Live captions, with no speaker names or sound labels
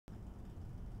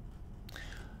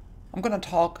I'm going to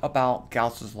talk about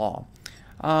Gauss's law.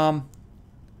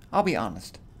 I'll be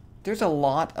honest. There's a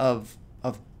lot of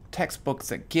textbooks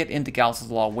that get into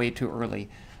Gauss's law way too early,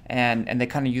 and they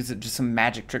kind of use it just some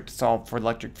magic trick to solve for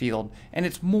electric field. And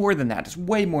it's more than that. It's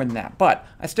way more than that. But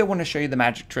I still want to show you the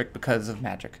magic trick because of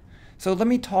magic. So let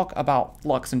me talk about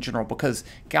flux in general, because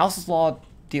Gauss's law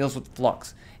deals with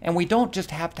flux. And we don't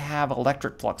just have to have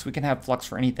electric flux. We can have flux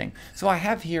for anything. So I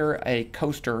have here a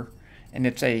coaster, and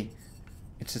it's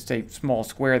just a small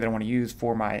square that I want to use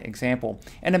for my example.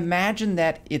 And imagine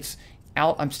that it's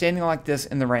out, I'm standing like this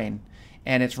in the rain,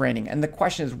 and it's raining. And the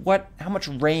question is, how much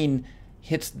rain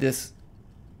hits this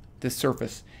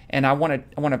surface? And I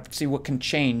want to see what can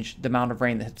change the amount of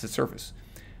rain that hits the surface.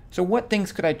 So what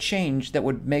things could I change that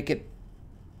would make it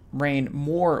rain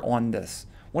more on this?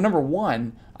 Well, number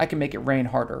one, I can make it rain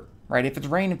harder, right? If it's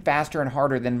raining faster and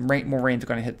harder, then more rain is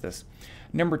going to hit this.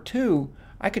 Number two,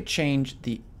 I could change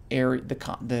the area,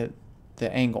 the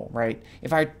angle, right?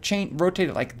 If I rotate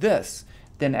it like this,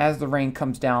 then as the rain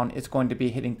comes down, it's going to be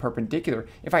hitting perpendicular.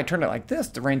 If I turn it like this,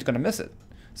 the rain's going to miss it.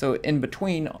 So in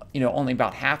between, only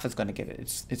about half is going to get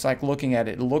it. It's like looking at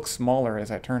it, it looks smaller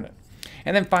as I turn it.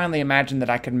 And then finally, imagine that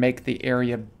I could make the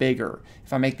area bigger.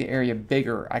 If I make the area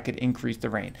bigger, I could increase the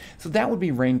rain. So that would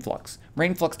be rain flux.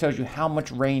 Rain flux tells you how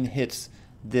much rain hits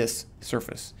this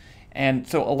surface. And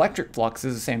so electric flux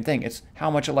is the same thing. It's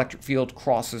how much electric field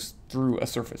crosses through a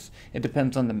surface. It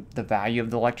depends on the value of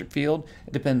the electric field,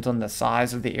 it depends on the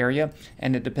size of the area,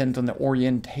 and it depends on the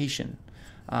orientation.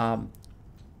 Let's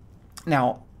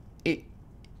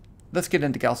get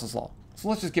into Gauss's law. So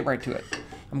let's just get right to it.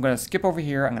 I'm going to skip over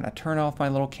here. I'm going to turn off my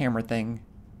little camera thing.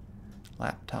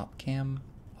 Laptop cam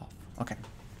off. Okay.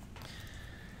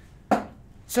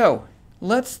 So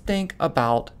let's think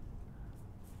about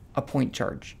a point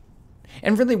charge.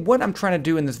 And really what I'm trying to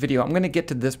do in this video, I'm going to get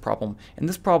to this problem. And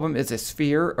this problem is a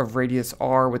sphere of radius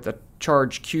r with a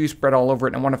charge q spread all over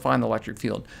it, and I want to find the electric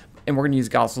field. And we're going to use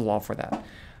Gauss's law for that.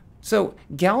 So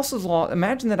Gauss's law,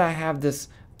 imagine that I have this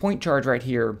point charge right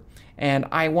here, and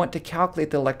I want to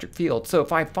calculate the electric field. So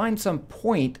if I find some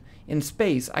point in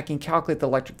space, I can calculate the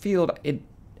electric field.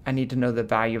 I need to know the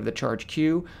value of the charge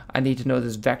q. I need to know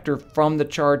this vector from the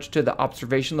charge to the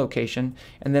observation location,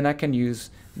 and then I can use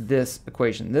this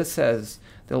equation. This says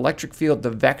the electric field, the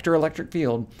vector electric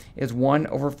field, is 1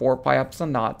 over 4 pi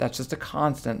epsilon naught. That's just a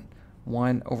constant.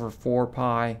 1 over 4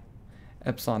 pi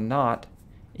epsilon naught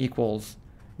equals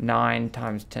 9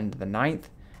 times 10 to the 9th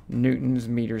newtons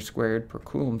meters squared per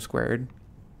coulomb squared.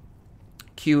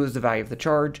 Q is the value of the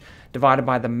charge, divided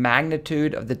by the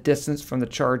magnitude of the distance from the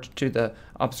charge to the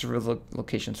observation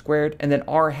location squared. And then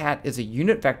r hat is a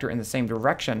unit vector in the same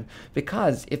direction,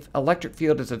 because if electric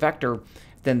field is a vector,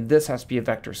 then this has to be a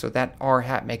vector. So that r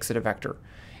hat makes it a vector.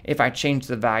 If I change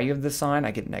the value of the sign,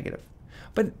 I get negative.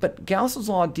 But Gauss's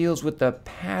law deals with the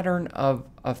pattern of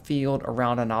a field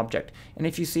around an object. And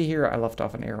if you see here, I left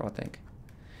off an arrow, I think.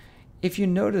 If you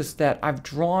notice that I've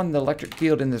drawn the electric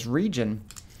field in this region,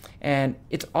 and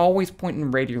it's always pointing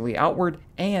radially outward,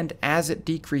 and as it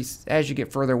decreases, as you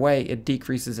get further away, it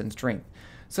decreases in strength.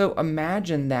 So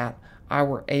imagine that I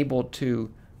were able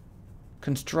to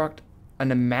construct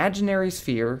an imaginary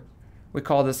sphere. We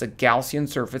call this a Gaussian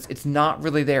surface. It's not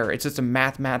really there. It's just a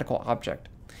mathematical object.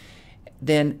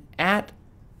 Then at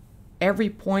every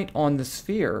point on the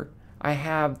sphere, I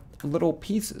have little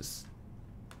pieces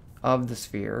of the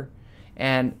sphere,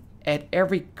 and at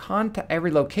every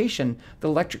location, the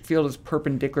electric field is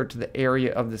perpendicular to the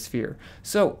area of the sphere.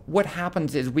 So what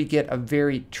happens is we get a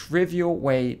very trivial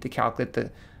way to calculate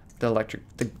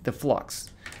the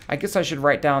flux. I guess I should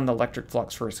write down the electric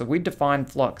flux first. So we define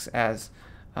flux as,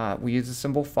 we use the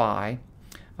symbol phi.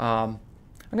 I'm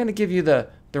going to give you the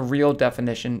real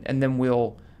definition, and then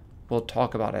we'll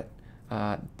talk about it.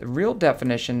 The real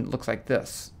definition looks like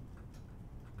this.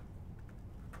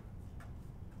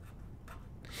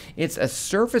 It's a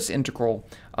surface integral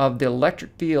of the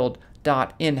electric field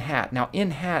dot n hat. Now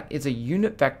n hat is a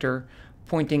unit vector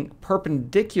pointing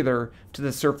perpendicular to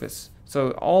the surface.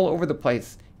 So all over the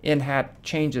place, n hat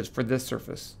changes for this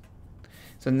surface.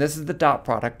 So this is the dot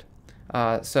product.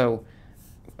 I'll talk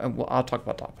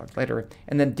about dot product later.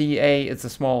 And then dA is the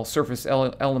small surface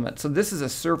element. So this is a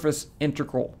surface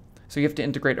integral. So you have to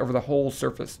integrate over the whole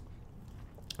surface.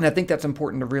 And I think that's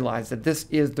important to realize, that this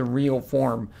is the real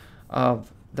form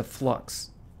of the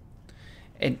flux.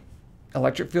 And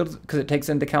electric field, because it takes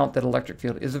into account that electric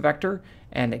field is a vector,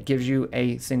 and it gives you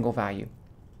a single value.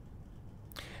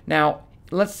 Now,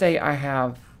 let's say I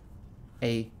have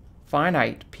a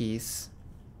finite piece.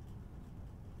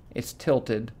 It's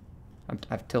tilted.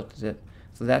 I've tilted it.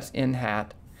 So that's n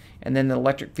hat. And then the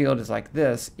electric field is like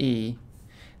this, E.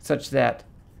 such that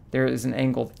there is an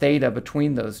angle theta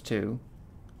between those two,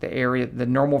 the area, the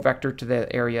normal vector to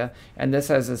the area, and this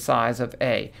has a size of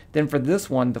a. Then for this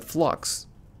one, the flux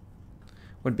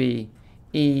would be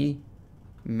E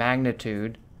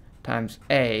magnitude times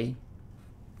A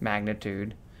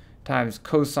magnitude times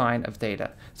cosine of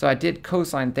theta. So I did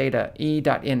cosine theta, E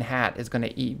dot n hat is going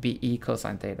to be E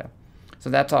cosine theta. So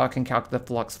that's how I can calculate the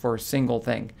flux for a single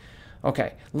thing.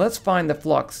 Okay, let's find the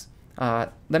flux.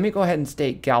 Let me go ahead and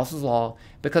state Gauss's law,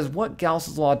 because what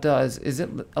Gauss's law does is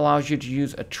it allows you to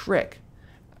use a trick,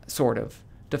 sort of,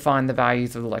 to find the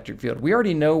values of the electric field. We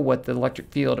already know what the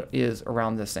electric field is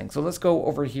around this thing. So let's go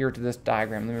over here to this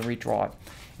diagram. Let me redraw it,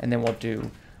 and then we'll do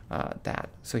that.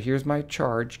 So here's my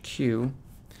charge, Q,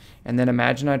 and then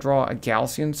imagine I draw a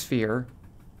Gaussian sphere.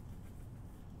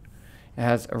 It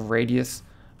has a radius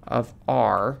of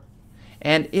r,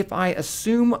 and if I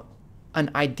assume an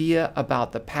idea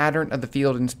about the pattern of the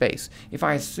field in space, if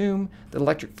I assume the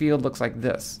electric field looks like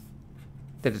this,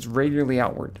 that it's radially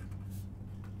outward,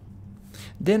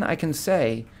 then I can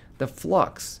say the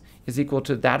flux is equal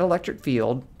to that electric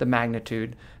field, the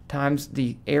magnitude, times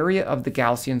the area of the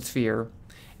Gaussian sphere,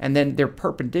 and then they're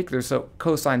perpendicular, so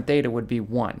cosine theta would be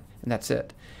 1, and that's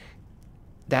it.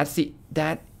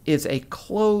 That is a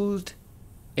closed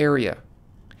area.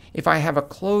 If I have a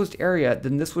closed area,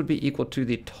 then this would be equal to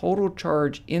the total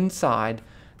charge inside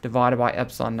divided by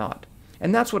epsilon naught.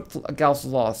 And that's what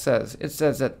Gauss's law says. It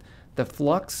says that the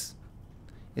flux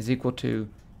is equal to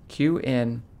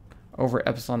Qn over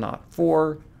epsilon naught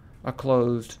for a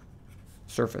closed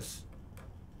surface.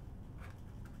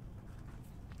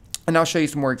 And I'll show you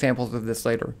some more examples of this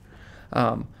later.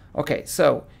 Okay,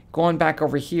 so going back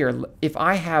over here, if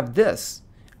I have this,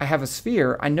 I have a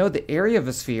sphere, I know the area of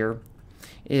a sphere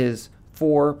is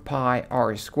 4 pi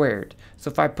r squared. So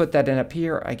if I put that in up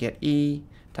here, I get E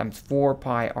times 4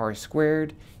 pi r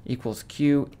squared equals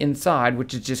Q inside,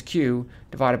 which is just Q,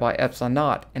 divided by epsilon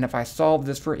naught. And if I solve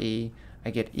this for E, I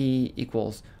get E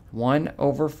equals 1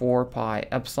 over 4 pi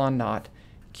epsilon naught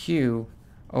Q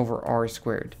over r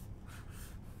squared.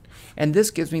 And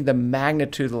this gives me the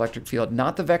magnitude of the electric field,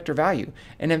 not the vector value.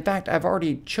 And in fact, I've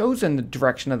already chosen the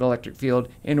direction of the electric field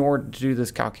in order to do this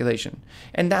calculation.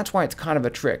 And that's why it's kind of a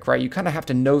trick, right? You kind of have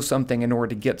to know something in order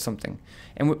to get something.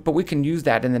 But we can use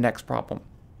that in the next problem.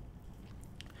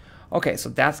 Okay, so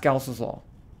that's Gauss's law.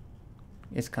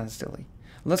 It's kind of silly.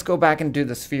 Let's go back and do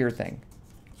the sphere thing.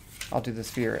 I'll do the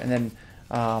sphere, and then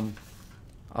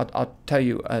I'll tell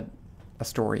you a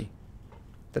story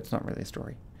that's not really a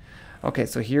story. Okay,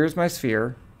 so here's my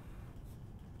sphere,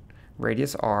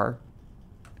 radius r,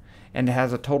 and it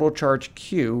has a total charge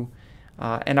Q,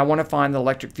 and I want to find the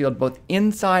electric field both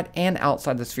inside and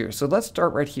outside the sphere. So let's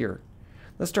start right here.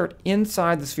 Let's start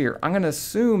inside the sphere. I'm going to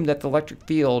assume that the electric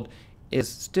field is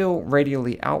still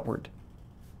radially outward.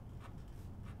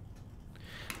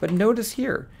 But notice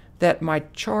here that my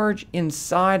charge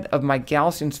inside of my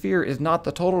Gaussian sphere is not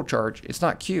the total charge. It's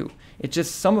not Q. It's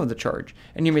just some of the charge.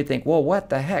 And you may think, well, what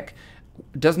the heck?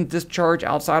 Doesn't this charge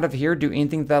outside of here do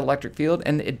anything to that electric field?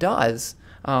 And it does.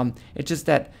 It's just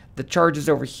that the charges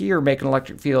over here make an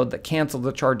electric field that cancel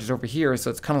the charges over here,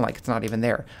 so it's kind of like it's not even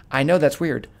there. I know that's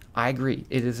weird. I agree.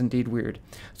 It is indeed weird.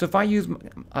 So if I use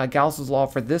Gauss's law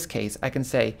for this case, I can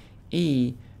say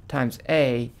E times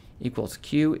A equals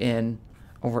Qn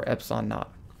over epsilon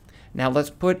naught. Now let's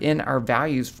put in our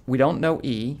values. We don't know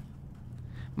E.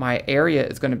 My area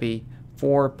is going to be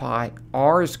 4 pi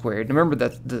r squared. Remember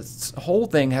that this whole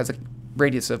thing has a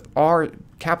radius of r,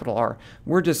 capital R.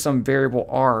 We're just some variable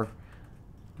r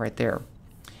right there.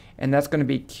 And that's going to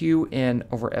be Qn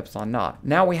over epsilon naught.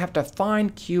 Now we have to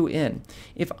find Qn.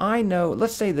 If I know,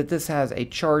 let's say that this has a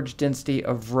charge density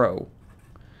of rho.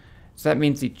 So that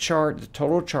means the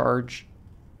total charge,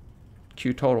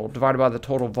 Q total, divided by the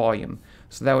total volume.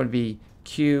 So that would be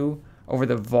Q over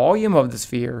the volume of the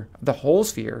sphere, the whole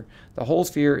sphere. The whole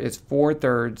sphere is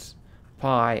 4/3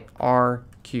 pi r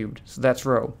cubed. So that's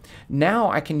rho. Now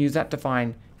I can use that to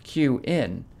find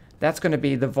Qn. That's going to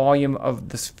be the volume of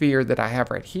the sphere that I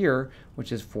have right here,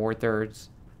 which is 4/3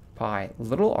 pi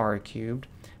little r cubed,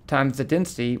 times the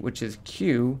density, which is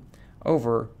Q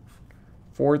over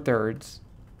 4/3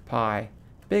 pi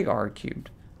big R cubed.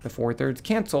 The 4/3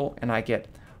 cancel, and I get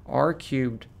R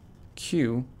cubed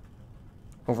Q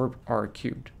over R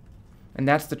cubed. And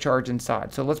that's the charge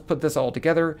inside. So let's put this all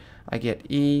together. I get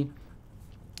E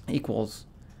equals,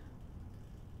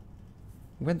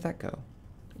 where did that go?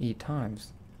 E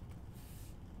times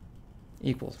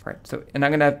equals, right? So, and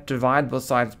I'm going to divide both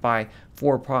sides by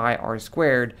 4 pi r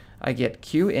squared. I get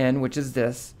Qn, which is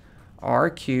this, r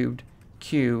cubed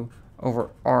Q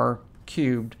over r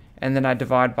cubed, and then I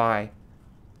divide by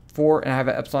 4, and I have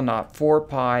an epsilon naught, 4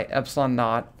 pi epsilon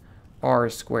naught r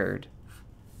squared.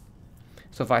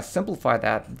 So if I simplify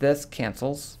that, this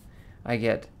cancels. I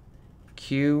get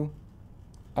q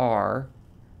r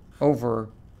over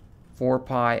 4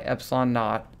 pi epsilon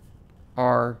naught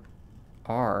r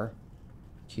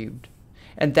cubed.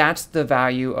 And that's the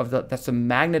value of that's the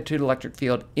magnitude electric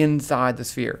field inside the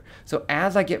sphere. So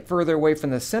as I get further away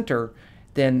from the center,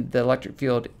 then the electric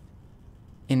field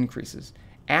increases.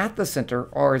 At the center,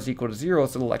 r is equal to 0,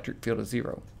 so the electric field is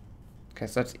 0. Okay,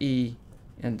 so that's E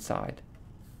inside.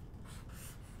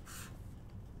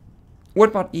 What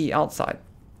about E outside?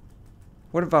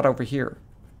 What about over here?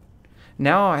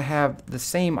 Now I have the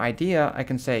same idea. I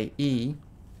can say E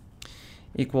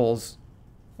equals,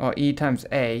 well, E times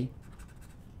A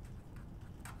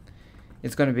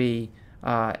is going to be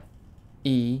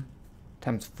E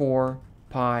times 4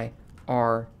 pi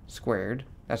r squared.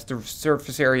 That's the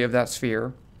surface area of that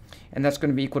sphere. And that's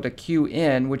going to be equal to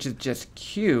Qn, which is just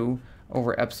Q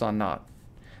over epsilon naught.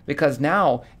 Because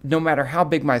now, no matter how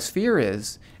big my sphere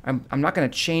is, I'm not going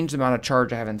to change the amount of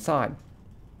charge I have inside.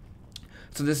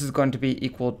 So this is going to be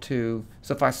equal to,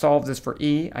 so if I solve this for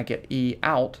E, I get E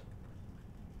out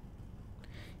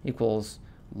equals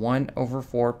 1 over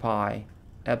 4 pi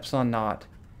epsilon naught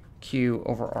Q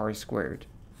over r squared.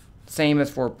 Same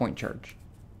as for a point charge.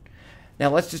 Now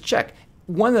let's just check.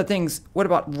 One of the things, what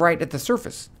about right at the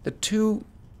surface? The two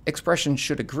expressions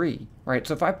should agree, right?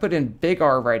 So if I put in big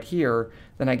R right here,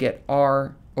 then I get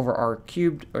R over R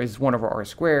cubed is 1 over R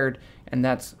squared, and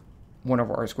that's 1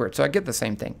 over R squared. So I get the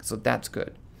same thing, so that's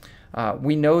good.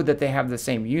 We know that they have the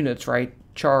same units, right?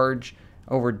 Charge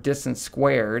over distance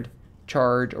squared,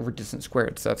 charge over distance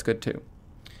squared, so that's good too.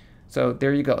 So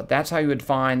there you go. That's how you would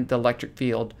find the electric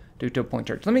field due to a point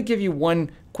charge. Let me give you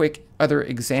one quick other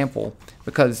example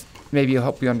because maybe it'll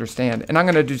help you understand. And I'm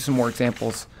going to do some more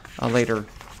examples later.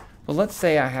 But let's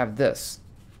say I have this.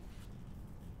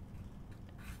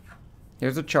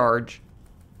 Here's a charge.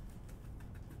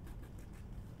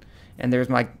 And there's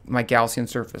my Gaussian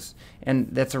surface. And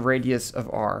that's a radius of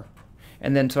r.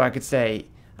 And then so I could say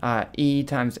E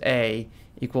times A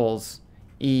equals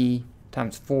E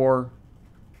times 4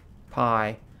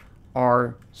 pi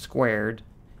r squared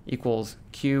equals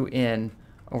Qn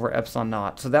over epsilon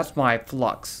naught. So that's my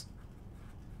flux.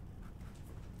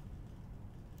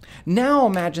 Now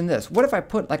imagine this. What if I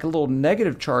put like a little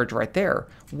negative charge right there?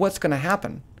 What's going to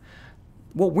happen?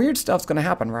 Well, weird stuff's going to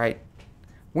happen, right?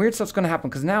 Weird stuff's going to happen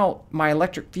because now my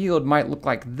electric field might look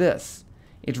like this.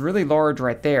 It's really large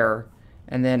right there.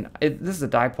 And then this is a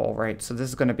dipole, right? So this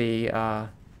is going to be,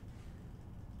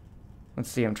 let's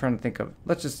see, I'm trying to think of,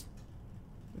 let's just,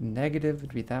 negative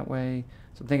would be that way.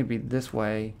 So I think it'd be this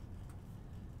way,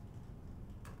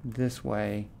 this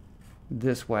way,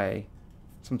 this way,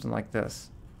 something like this.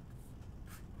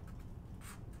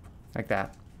 Like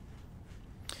that.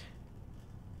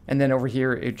 And then over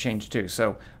here it changed too.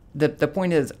 So the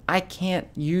point is I can't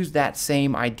use that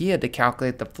same idea to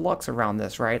calculate the flux around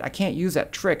this, right? I can't use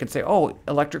that trick and say, oh,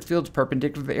 electric field's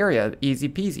perpendicular to the area, easy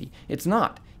peasy. It's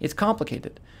not. It's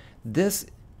complicated. This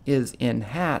is in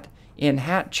hat. In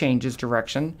hat changes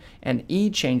direction and E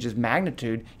changes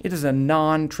magnitude. It is a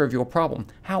non-trivial problem.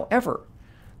 However,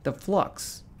 the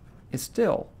flux is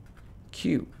still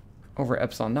Q over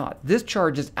epsilon naught. This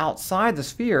charge is outside the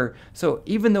sphere, so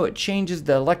even though it changes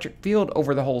the electric field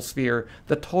over the whole sphere,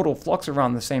 the total flux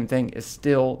around the same thing is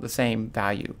still the same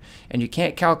value. And you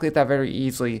can't calculate that very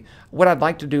easily. What I'd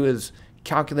like to do is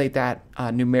calculate that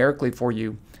numerically for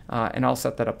you, and I'll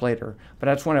set that up later. But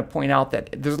I just want to point out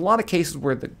that there's a lot of cases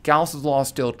where the Gauss's law is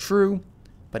still true,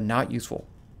 but not useful.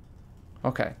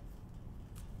 Okay.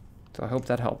 So I hope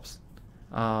that helps.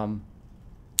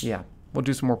 Yeah, we'll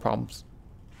do some more problems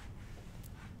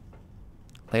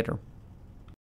later.